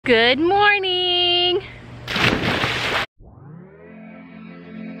Good morning!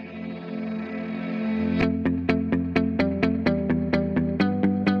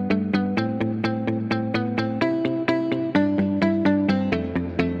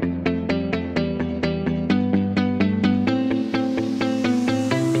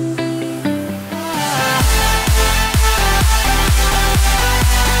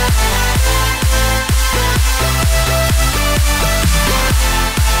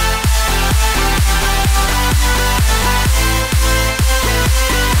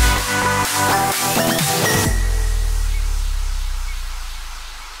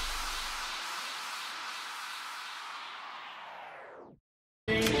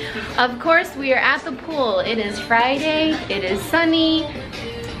 Of course, we are at the pool. It is Friday, it is sunny.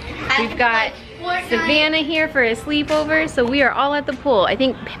 We've got Savannah here for a sleepover, so we are all at the pool. I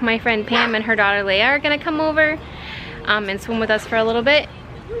think my friend Pam and her daughter Leia are gonna come over and swim with us for a little bit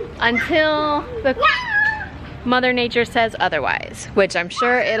until the Mother Nature says otherwise, which I'm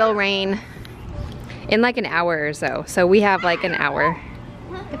sure it'll rain in like an hour or so. So we have like an hour.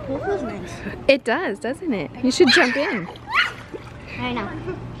 The pool feels nice. It does, doesn't it? You should jump in. I know.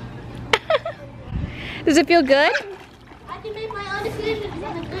 Does it feel good? I can make my own decisions.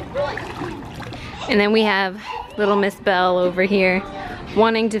 I'm a good boy. And then we have little Miss Belle over here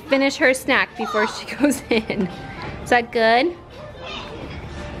wanting to finish her snack before she goes in. Is that good?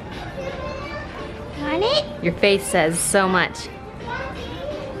 Want it? Your face says so much.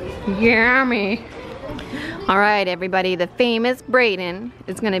 Yummy. All right, everybody, the famous Brayden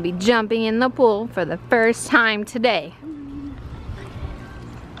is gonna be jumping in the pool for the first time today.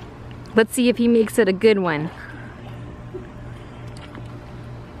 Let's see if he makes it a good one.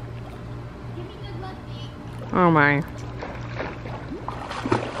 Oh my.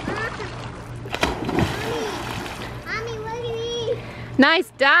 Mommy, look at me.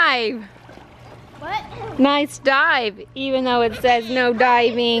 Nice dive. What? Nice dive, even though it says no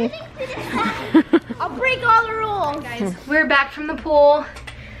diving. I'll break all the rules. Guys, we're back from the pool,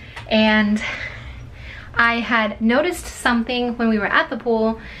 and I had noticed something when we were at the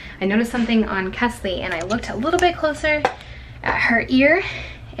pool. I noticed something on Kesley, and I looked a little bit closer at her ear,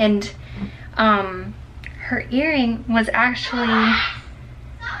 and her earring was actually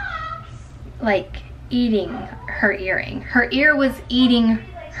like eating her earring. Her ear was eating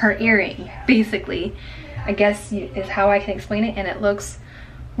her earring, basically, I guess is how I can explain it. And it looks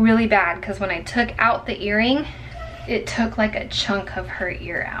really bad because when I took out the earring, it took like a chunk of her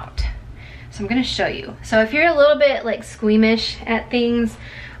ear out. So I'm gonna show you. So if you're a little bit like squeamish at things,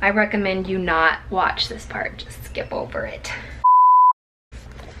 I recommend you not watch this part. Just skip over it.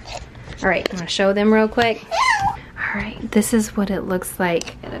 All right, I'm gonna show them real quick. All right, this is what it looks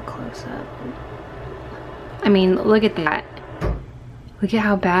like at a close-up. I mean, look at that. Look at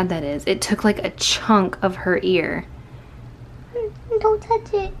how bad that is. It took like a chunk of her ear. Don't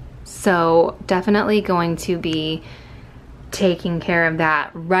touch it. So definitely going to be taking care of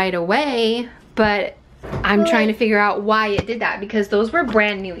that right away, but I'm trying to figure out why it did that, because those were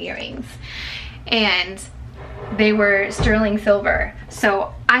brand new earrings and they were sterling silver.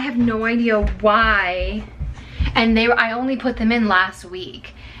 So I have no idea why. And I only put them in last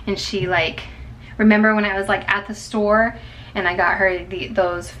week, and she like, remember when I was like at the store and I got her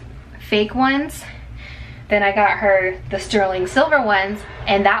those fake ones? Then I got her the sterling silver ones,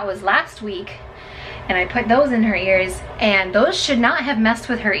 and that was last week. And I put those in her ears, and those should not have messed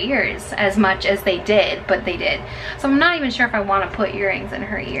with her ears as much as they did, but they did. So I'm not even sure if I want to put earrings in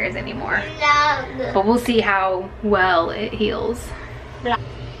her ears anymore. No. But we'll see how well it heals.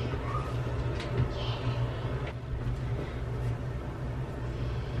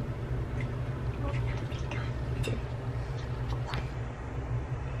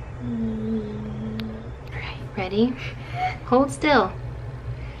 Alright, ready? Hold still.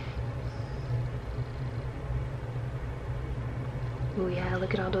 Oh yeah,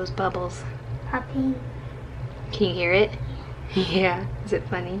 look at all those bubbles. Puppy. Can you hear it? Yeah, is it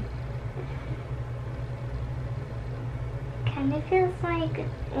funny? Kind of feels like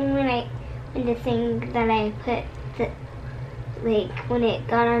when the thing that I put, like when it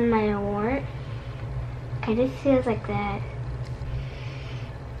got on my wart, kind of feels like that.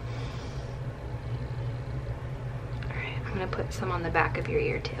 Alright, I'm gonna put some on the back of your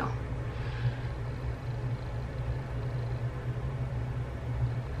ear too.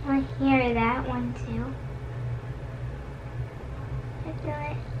 I hear that one too. I feel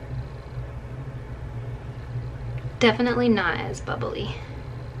it. Definitely not as bubbly.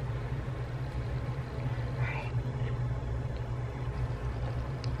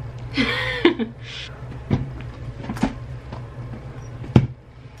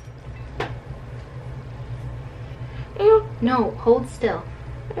 No, hold still.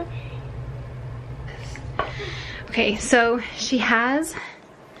 Okay, so she has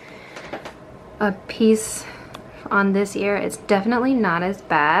a piece on this ear. It's definitely not as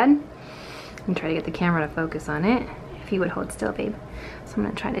bad. I'm gonna try to get the camera to focus on it. If you would hold still, babe. So I'm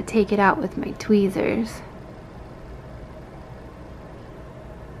gonna try to take it out with my tweezers.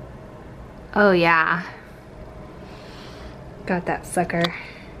 Oh yeah. Got that sucker.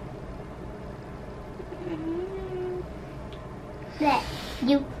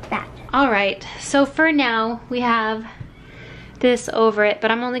 All right, so for now we have this over it, but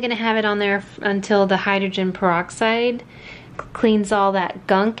I'm only gonna have it on there until the hydrogen peroxide cleans all that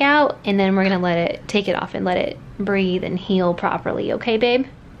gunk out, and then we're gonna take it off and let it breathe and heal properly. Okay, babe?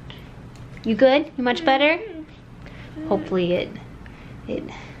 You good? You much better? Hopefully it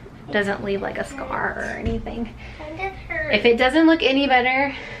doesn't leave like a scar or anything. If it doesn't look any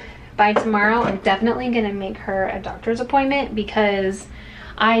better by tomorrow, I'm definitely gonna make her a doctor's appointment because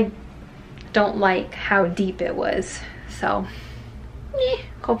I don't like how deep it was. So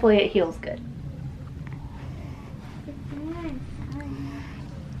hopefully it heals good.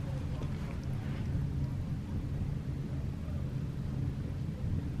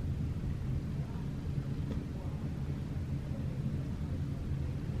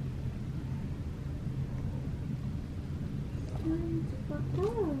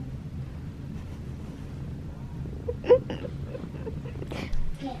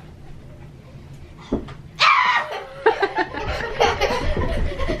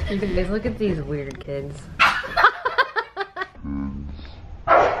 You guys, look at these weird kids.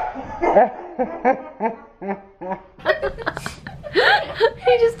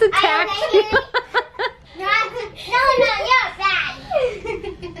 He just attacked you. No, you're bad.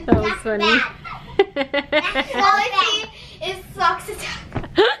 That was funny. All I see is socks attack.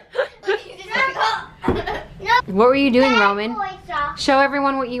 What were you doing, Roman? Show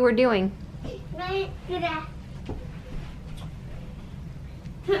everyone what you were doing.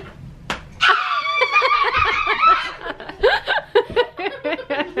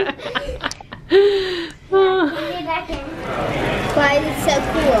 Why is it so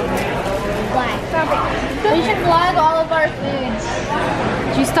cool? Why? We should vlog all of our foods.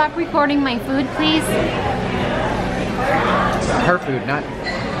 Could you stop recording my food, please? Her food, not...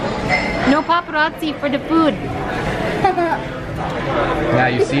 No paparazzi for the food. Now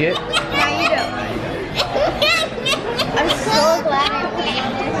you see it? Now you do. I'm so glad I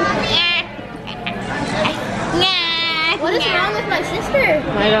planned this. What is wrong with my sister?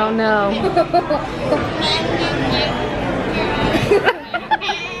 I don't know.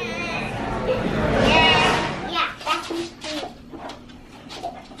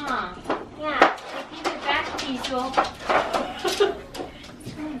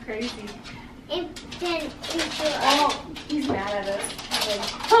 Crazy. Oh, he's mad at us.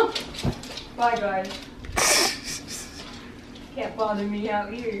 Bye, guys. Can't bother me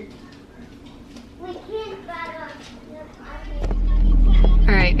out here.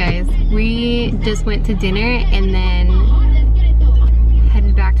 Alright, guys. We just went to dinner and then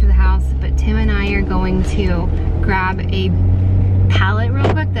headed back to the house. But Tim and I are going to grab a pallet real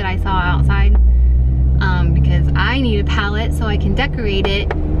quick that I saw outside. Because I need a pallet so I can decorate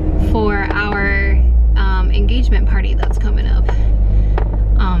it for our engagement party that's coming up.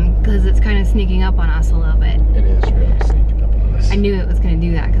 Because it's kind of sneaking up on us a little bit. It is really sneaking up on us. I knew it was going to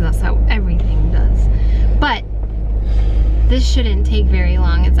do that because that's how everything does. But this shouldn't take very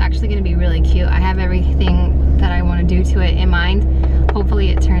long. It's actually going to be really cute. I have everything that I want to do to it in mind. Hopefully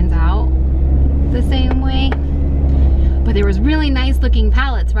it turns out the same way. But there was really nice looking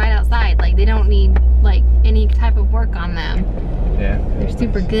pallets right outside. Like they don't need like any type of work on them. Yeah. They're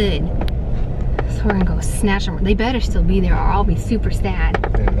super good. So we're gonna go snatch them. They better still be there or I'll be super sad.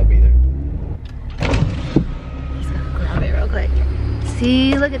 Yeah, they'll be there. Just gonna grab it real quick.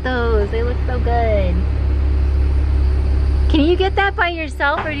 See, look at those. They look so good. Can you get that by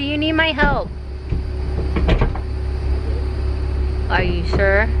yourself or do you need my help? Are you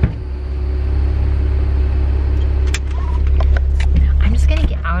sure? I'm just gonna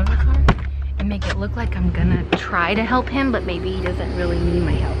get out of the car and make it look like I'm gonna try to help him, but maybe he doesn't really need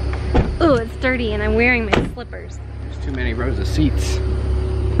my help. Oh, it's dirty and I'm wearing my slippers. There's too many rows of seats.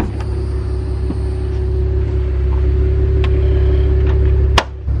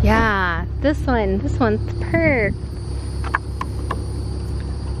 Yeah, this one's perfect.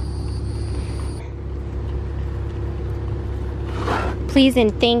 Please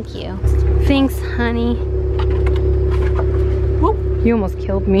and thank you. Thanks, honey. Whoop, you almost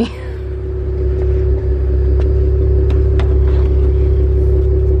killed me.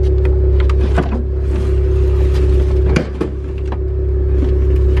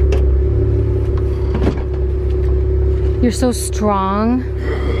 You're so strong.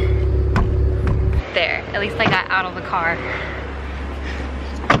 There, at least I got out of the car.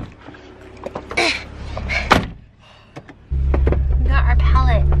 We got our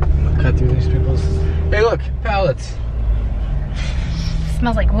pallet. Cut through these people's. Hey, look, pallets.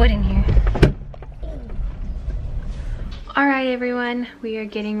 Smells like wood in here. All right, everyone, we are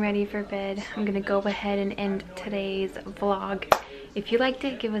getting ready for bed. I'm gonna go ahead and end today's vlog. If you liked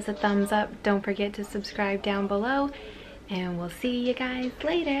it, give us a thumbs up. Don't forget to subscribe down below, and we'll see you guys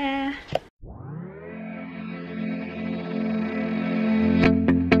later.